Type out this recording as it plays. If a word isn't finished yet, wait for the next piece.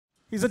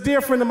He's a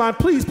dear friend of mine.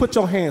 Please put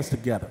your hands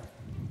together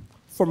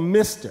for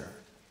Mr.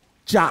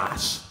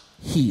 Josh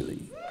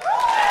Healey.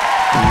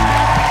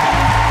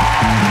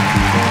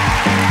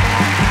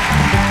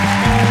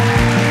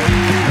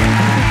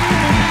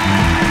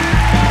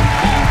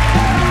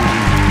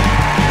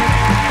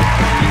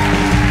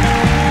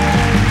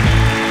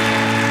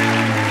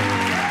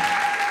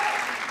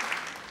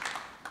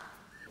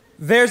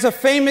 There's a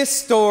famous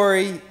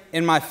story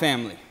in my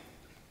family.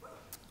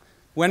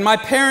 When my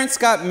parents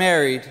got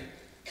married,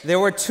 there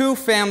were two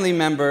family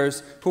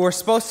members who were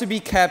supposed to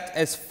be kept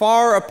as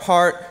far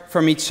apart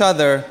from each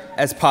other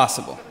as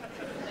possible.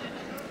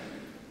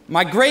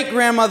 My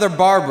great-grandmother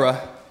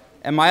Barbara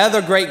and my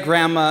other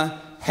great-grandma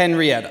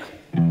Henrietta.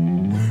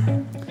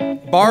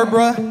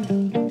 Barbara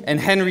and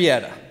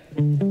Henrietta,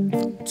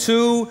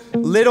 two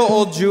little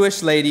old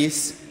Jewish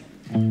ladies,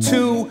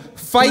 two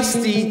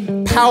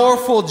feisty,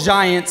 powerful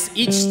giants,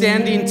 each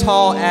standing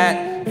tall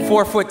at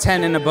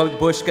 4'10" in a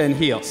babushka and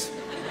heels.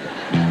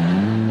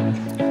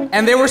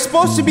 And they were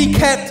supposed to be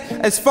kept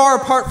as far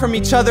apart from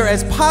each other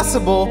as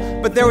possible,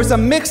 but there was a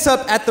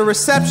mix-up at the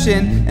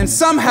reception, and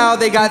somehow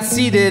they got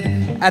seated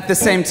at the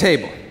same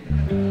table.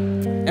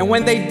 And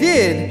when they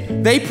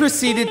did, they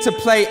proceeded to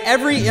play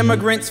every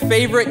immigrant's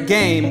favorite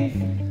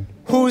game,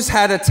 Who's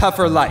Had a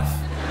Tougher Life?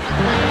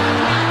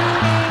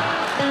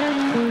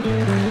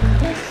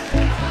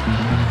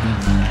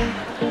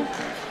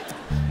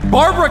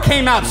 Barbara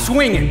came out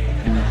swinging.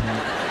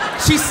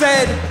 She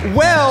said,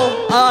 well,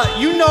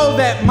 you know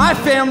that my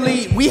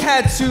family, we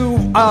had to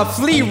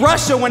flee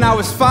Russia when I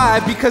was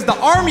 5 because the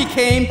army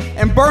came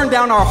and burned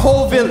down our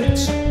whole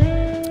village.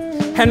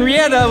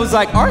 Henrietta was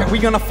like, all right, we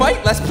gonna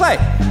fight? Let's play.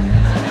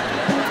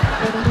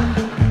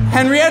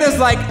 Henrietta's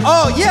like,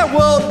 oh yeah,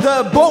 well,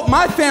 the boat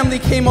my family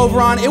came over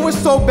on, it was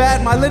so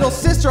bad, my little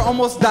sister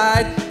almost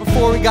died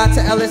before we got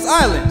to Ellis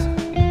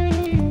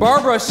Island.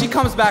 Barbara, she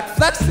comes back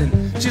flexing.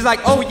 She's like,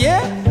 oh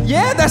yeah?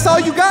 Yeah, that's all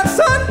you got,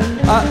 son?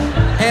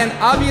 And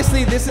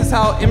obviously this is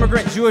how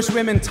immigrant Jewish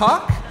women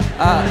talk,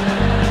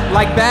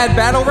 like bad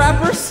battle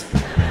rappers,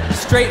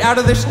 straight out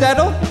of the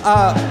shtetl.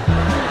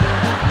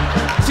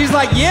 She's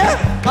like, yeah,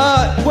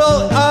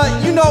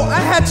 you know, I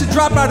had to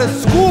drop out of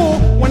school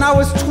when I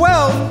was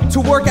 12 to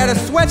work at a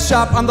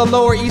sweatshop on the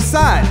Lower East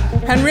Side.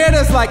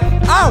 Henrietta's like,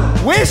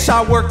 I wish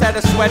I worked at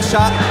a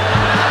sweatshop.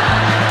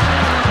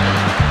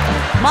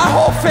 My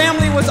whole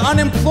family was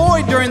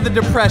unemployed during the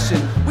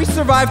Depression. We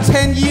survived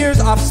 10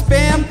 years off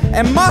Spam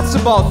and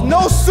matzo balls.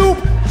 No soup,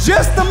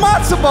 just the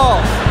matzo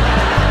balls.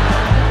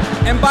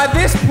 And by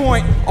this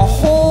point, a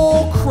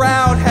whole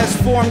crowd has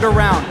formed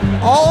around.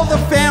 All the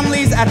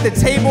families at the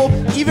table,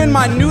 even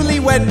my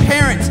newlywed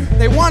parents,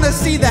 they want to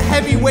see the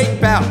heavyweight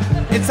bout.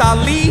 It's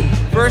Ali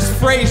versus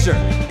Frazier.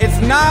 It's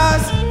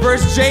Nas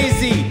versus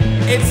Jay-Z.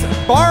 It's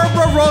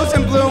Barbara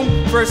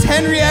Rosenblum versus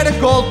Henrietta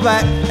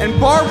Goldblatt, and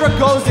Barbara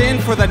goes in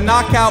for the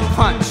knockout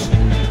punch.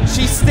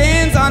 She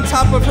stands on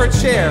top of her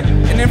chair,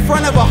 and in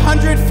front of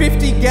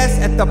 150 guests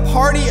at the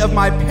party of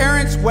my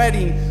parents'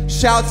 wedding,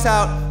 shouts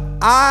out,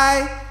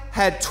 I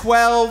had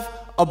 12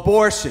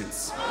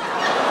 abortions.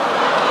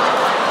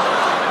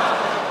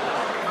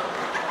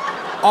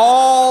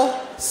 All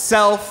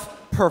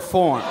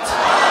self-performed.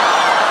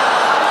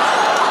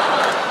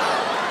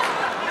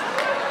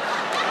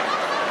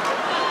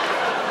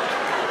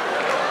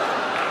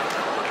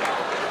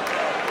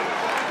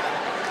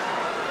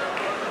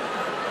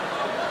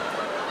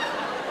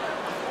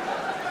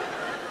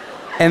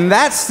 And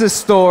that's the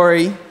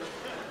story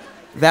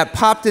that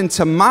popped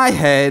into my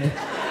head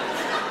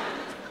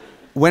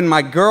when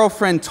my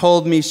girlfriend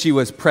told me she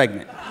was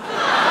pregnant.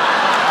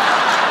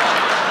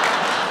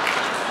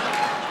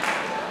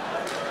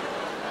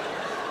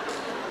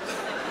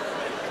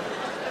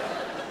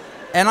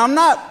 And I'm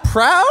not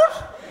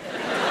proud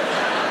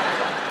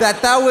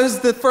that was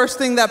the first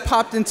thing that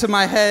popped into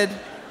my head,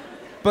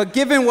 but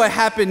given what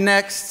happened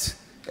next,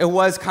 it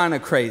was kind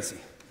of crazy.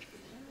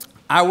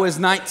 I was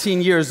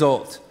 19 years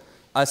old,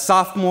 a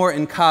sophomore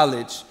in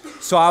college,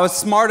 so I was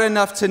smart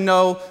enough to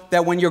know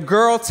that when your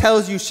girl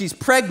tells you she's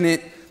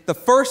pregnant, the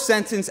first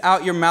sentence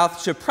out your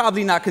mouth should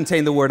probably not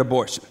contain the word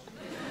abortion.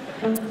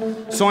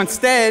 So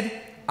instead,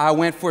 I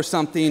went for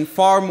something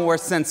far more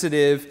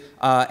sensitive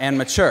and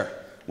mature.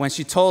 When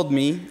she told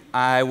me,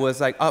 I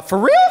was like, for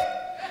real?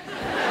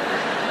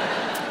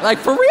 Like,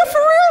 for real?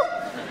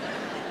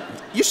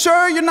 You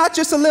sure you're not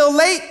just a little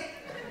late?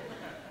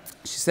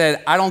 She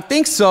said, I don't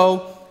think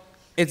so.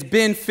 It's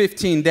been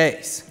 15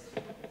 days.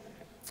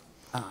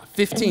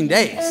 15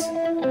 days?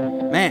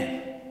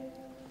 Man,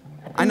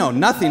 I know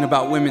nothing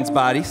about women's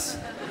bodies.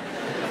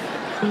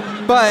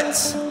 But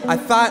I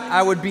thought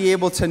I would be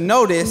able to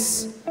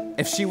notice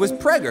if she was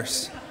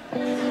preggers.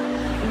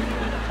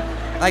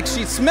 Like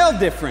she'd smell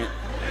different.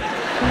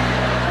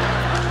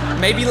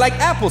 Maybe like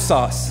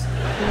applesauce.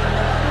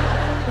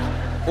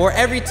 Or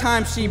every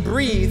time she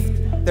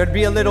breathed, there'd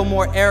be a little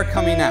more air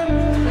coming out.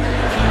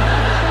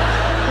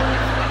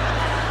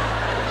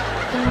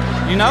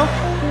 You know?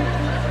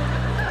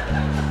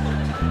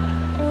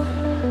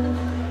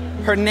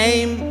 Her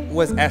name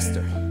was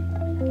Esther.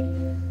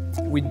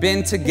 we'd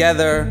been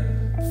together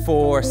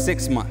for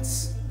 6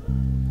 months.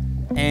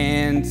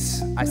 And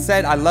I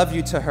said I love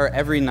you to her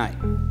every night.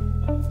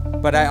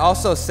 But I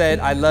also said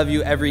I love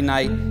you every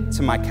night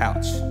to my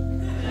couch.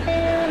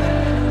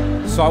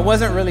 So I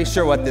wasn't really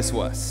sure what this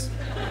was.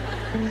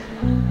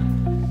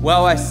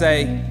 Well, I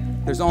say,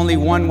 there's only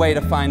one way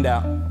to find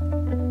out.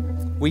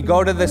 We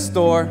go to the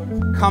store,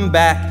 come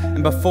back,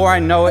 and before I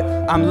know it,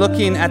 I'm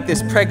looking at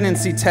this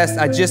pregnancy test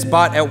I just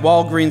bought at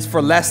Walgreens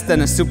for less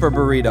than a super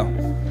burrito.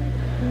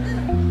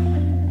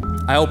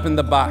 I open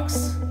the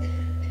box,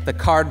 the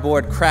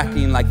cardboard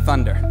cracking like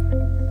thunder.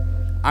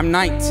 I'm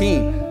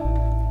 19.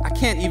 I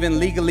can't even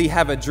legally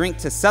have a drink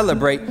to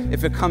celebrate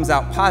if it comes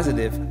out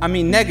positive. I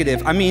mean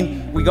negative. I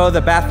mean, we go to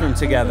the bathroom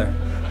together.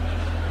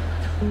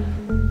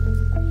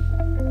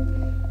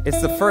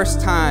 It's the first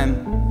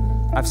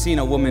time I've seen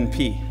a woman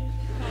pee.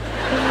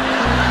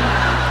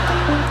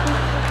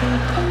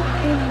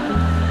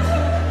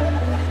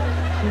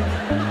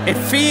 It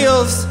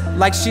feels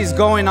like she's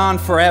going on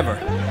forever.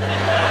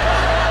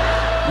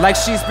 Like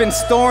she's been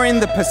storing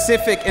the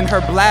Pacific in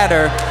her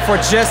bladder for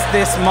just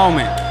this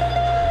moment.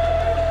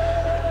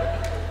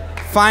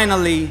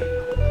 Finally,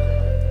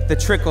 the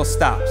trickle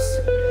stops.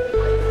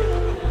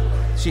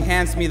 She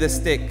hands me the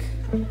stick,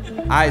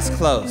 eyes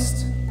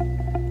closed.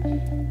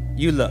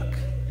 You look.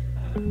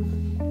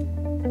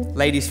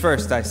 Ladies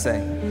first, I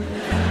say.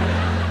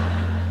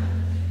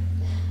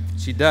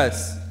 She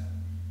does.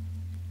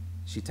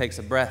 She takes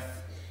a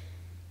breath.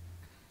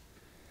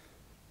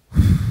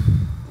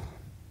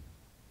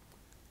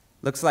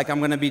 Looks like I'm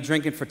gonna be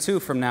drinking for 2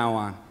 from now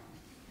on.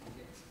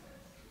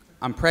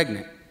 I'm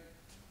pregnant.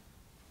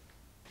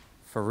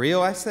 For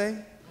real, I say?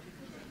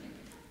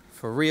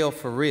 For real,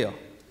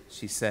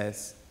 she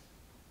says,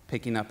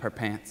 picking up her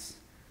pants.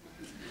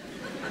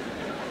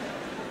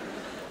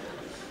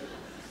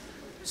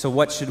 So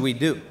what should we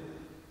do?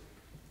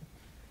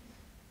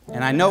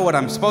 And I know what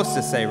I'm supposed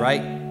to say,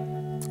 right?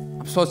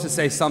 I'm supposed to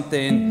say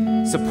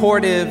something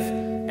supportive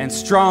and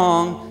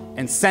strong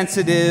and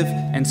sensitive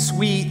and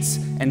sweet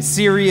and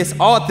serious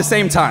all at the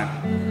same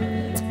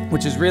time,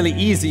 which is really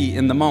easy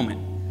in the moment.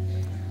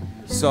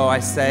 So I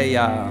say,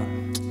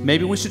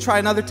 maybe we should try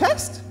another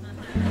test?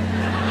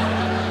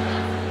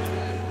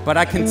 But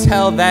I can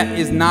tell that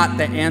is not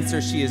the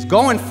answer she is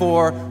going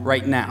for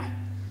right now.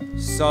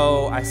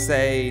 So I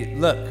say,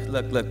 look.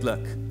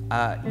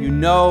 You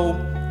know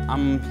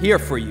I'm here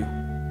for you.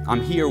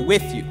 I'm here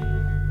with you.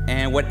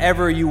 And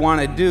whatever you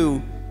want to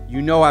do,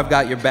 you know I've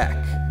got your back.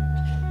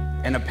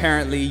 And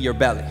apparently your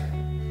belly.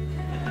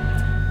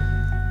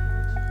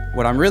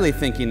 What I'm really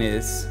thinking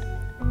is,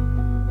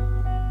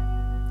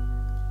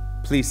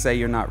 please say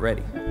you're not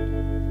ready.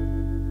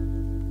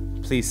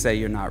 Please say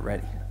you're not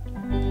ready.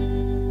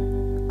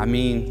 I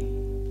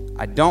mean,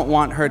 I don't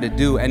want her to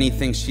do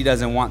anything she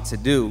doesn't want to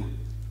do,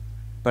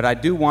 but I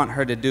do want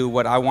her to do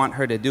what I want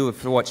her to do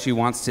for what she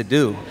wants to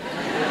do.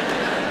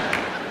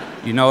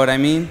 You know what I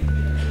mean?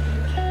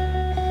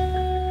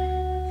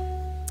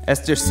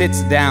 Esther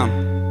sits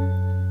down.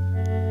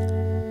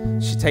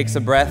 She takes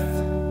a breath.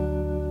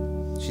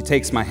 She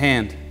takes my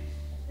hand.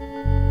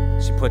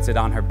 She puts it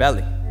on her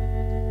belly.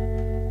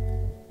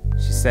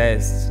 She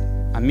says,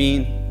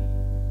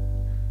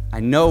 I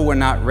know we're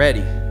not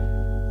ready.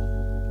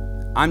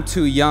 I'm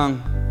too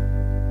young.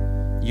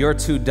 You're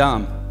too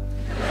dumb.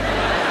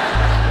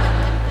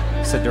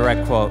 It's a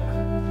direct quote.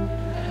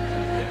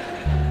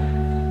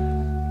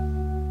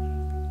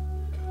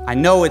 I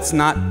know it's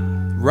not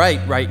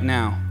right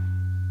now,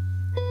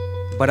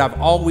 but I've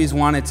always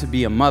wanted to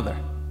be a mother.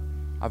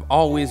 I've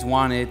always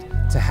wanted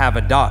to have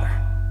a daughter.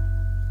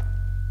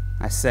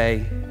 I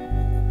say,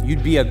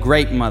 you'd be a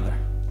great mother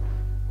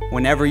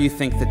whenever you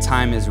think the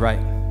time is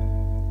right.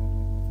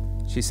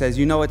 She says,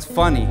 you know, it's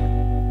funny.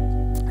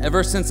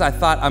 Ever since I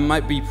thought I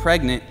might be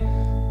pregnant,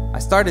 I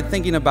started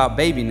thinking about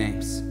baby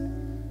names.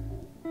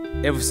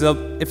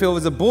 If it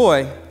was a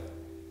boy,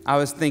 I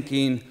was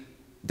thinking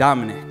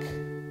Dominic.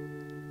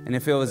 And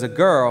if it was a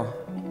girl,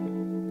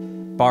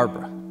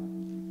 Barbara.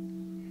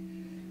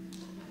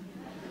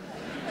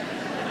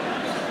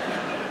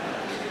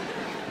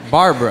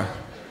 Barbara.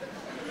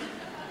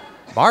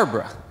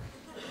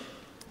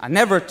 I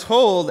never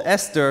told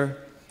Esther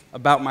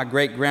about my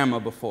great-grandma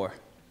before.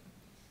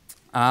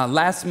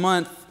 Last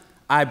month,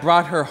 I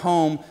brought her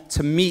home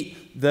to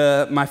meet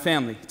my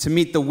family, to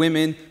meet the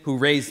women who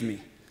raised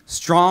me.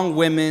 Strong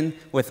women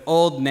with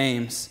old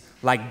names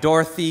like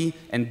Dorothy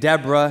and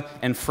Deborah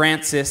and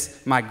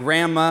Frances, my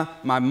grandma,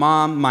 my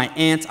mom, my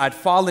aunt. I'd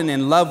fallen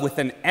in love with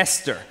an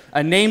Esther,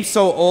 a name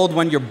so old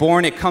when you're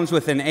born it comes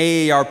with an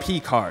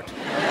AARP card.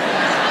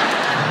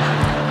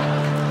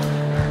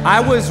 I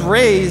was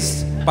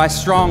raised by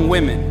strong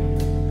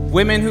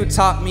women who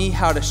taught me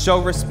how to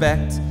show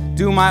respect,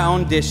 do my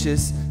own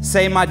dishes,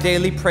 say my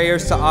daily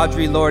prayers to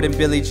Audre Lorde and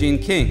Billie Jean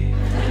King.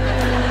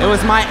 It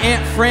was my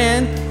Aunt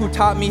Fran who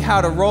taught me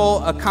how to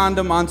roll a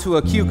condom onto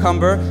a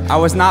cucumber. I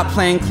was not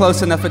paying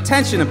close enough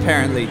attention,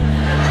 apparently.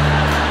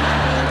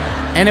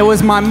 And it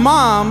was my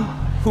mom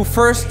who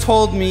first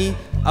told me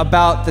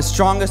about the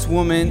strongest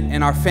woman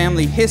in our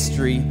family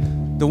history,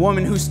 the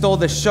woman who stole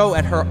the show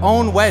at her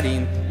own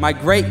wedding, my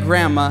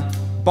great-grandma,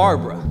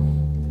 Barbara,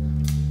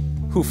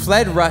 who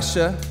fled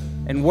Russia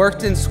and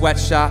worked in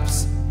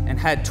sweatshops and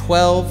had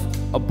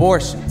 12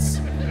 abortions,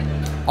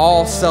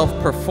 all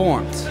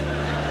self-performed.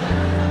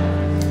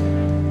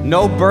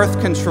 No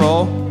birth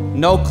control,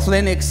 no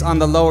clinics on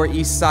the Lower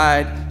East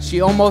Side.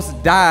 She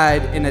almost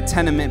died in a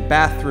tenement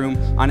bathroom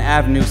on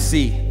Avenue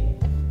C.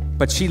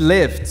 But she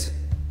lived.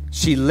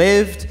 She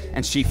lived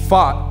and she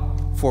fought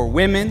for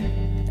women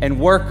and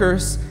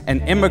workers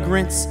and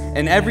immigrants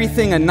and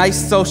everything a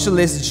nice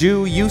socialist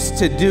Jew used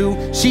to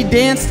do. She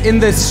danced in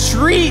the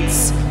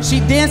streets. She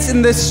danced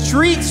in the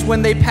streets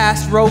when they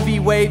passed Roe v.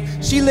 Wade.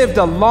 She lived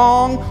a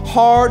long,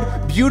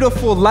 hard,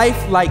 beautiful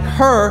life like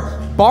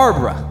her,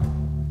 Barbara.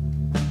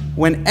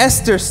 When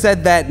Esther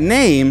said that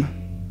name,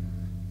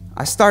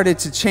 I started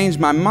to change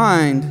my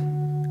mind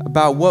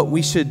about what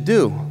we should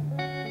do.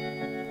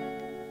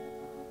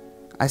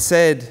 I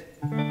said,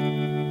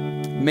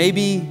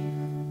 maybe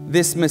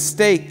this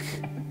mistake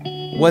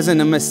wasn't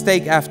a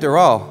mistake after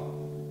all.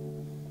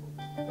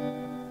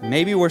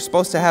 Maybe we're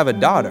supposed to have a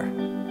daughter.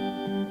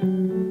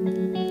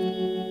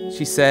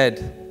 She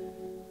said,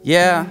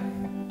 yeah,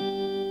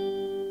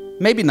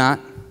 maybe not.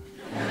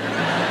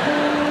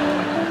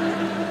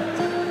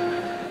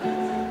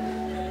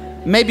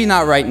 Maybe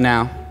not right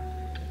now.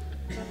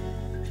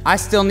 I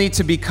still need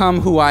to become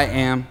who I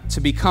am,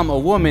 to become a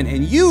woman.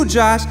 And you,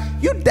 Josh,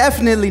 you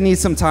definitely need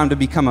some time to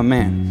become a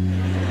man.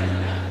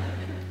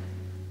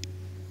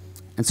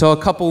 And so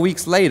a couple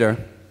weeks later,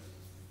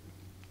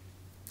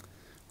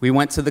 we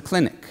went to the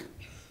clinic.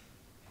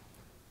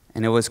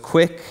 And it was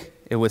quick,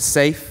 it was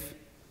safe.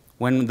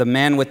 When the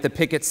man with the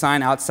picket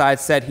sign outside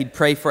said he'd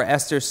pray for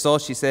Esther's soul,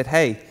 she said,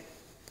 hey,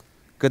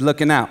 good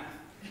looking out.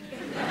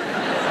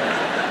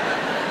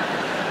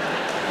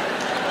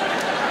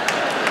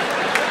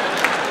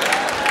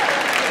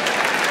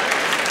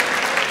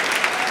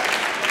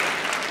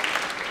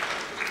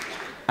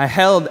 I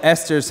held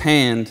Esther's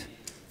hand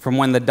from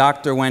when the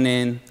doctor went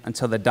in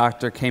until the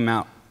doctor came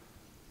out.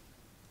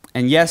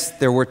 And yes,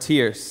 there were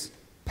tears,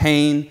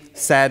 pain,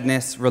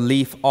 sadness,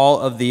 relief, all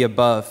of the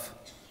above.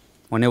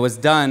 When it was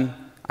done,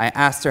 I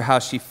asked her how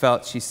she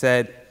felt. She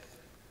said,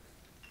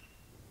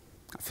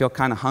 I feel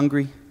kind of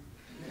hungry.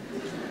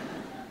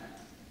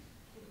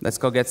 Let's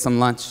go get some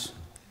lunch.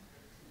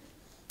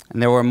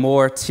 And there were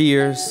more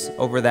tears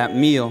over that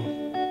meal.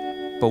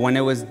 But when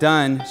it was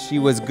done, she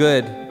was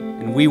good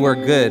and we were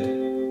good.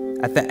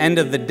 At the end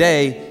of the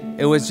day,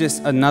 it was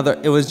just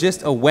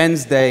a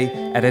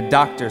Wednesday at a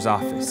doctor's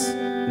office.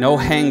 No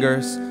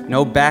hangers,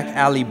 no back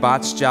alley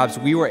botch jobs.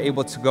 We were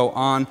able to go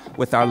on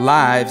with our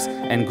lives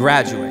and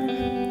graduate.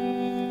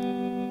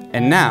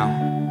 And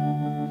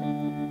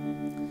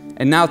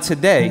now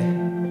today,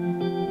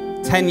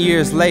 10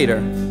 years later,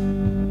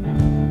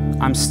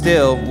 I'm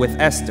still with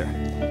Esther.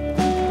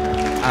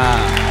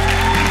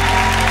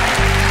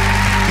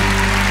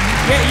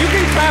 Yeah, you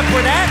can clap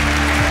for that.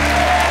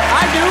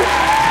 I do.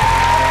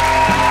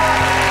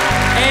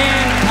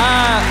 And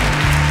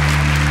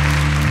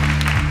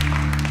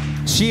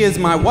she is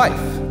my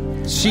wife.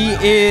 She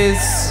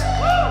is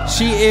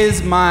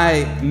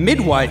my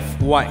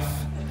midwife wife.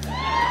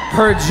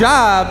 Her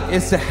job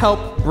is to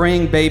help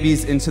bring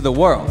babies into the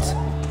world.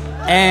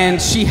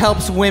 And she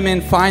helps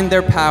women find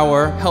their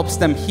power, helps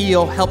them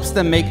heal, helps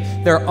them make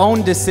their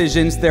own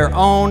decisions, their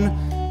own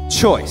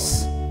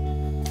choice.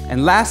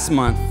 And last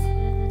month,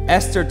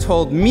 Esther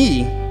told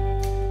me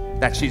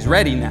that she's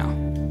ready now.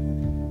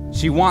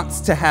 She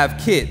wants to have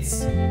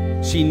kids.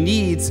 She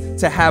needs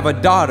to have a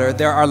daughter.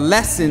 There are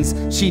lessons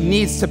she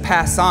needs to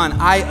pass on.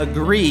 I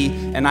agree,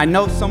 and I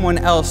know someone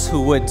else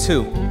who would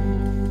too.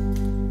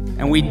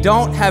 And we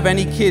don't have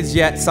any kids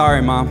yet.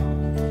 Sorry, Mom.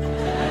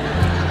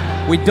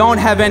 We don't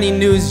have any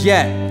news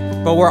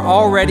yet, but we're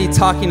already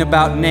talking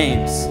about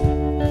names.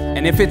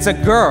 And if it's a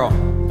girl,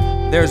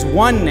 there's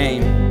one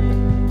name,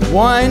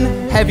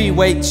 one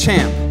heavyweight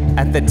champ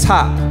at the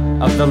top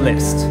of the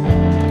list.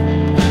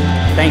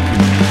 Thank you.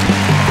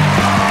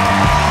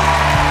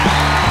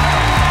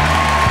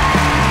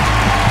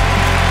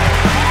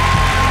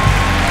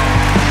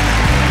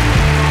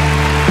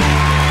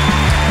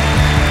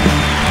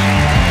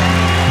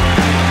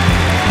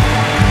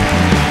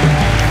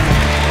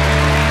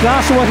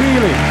 Joshua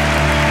Healey.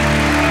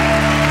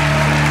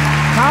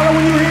 Holler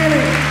when you hear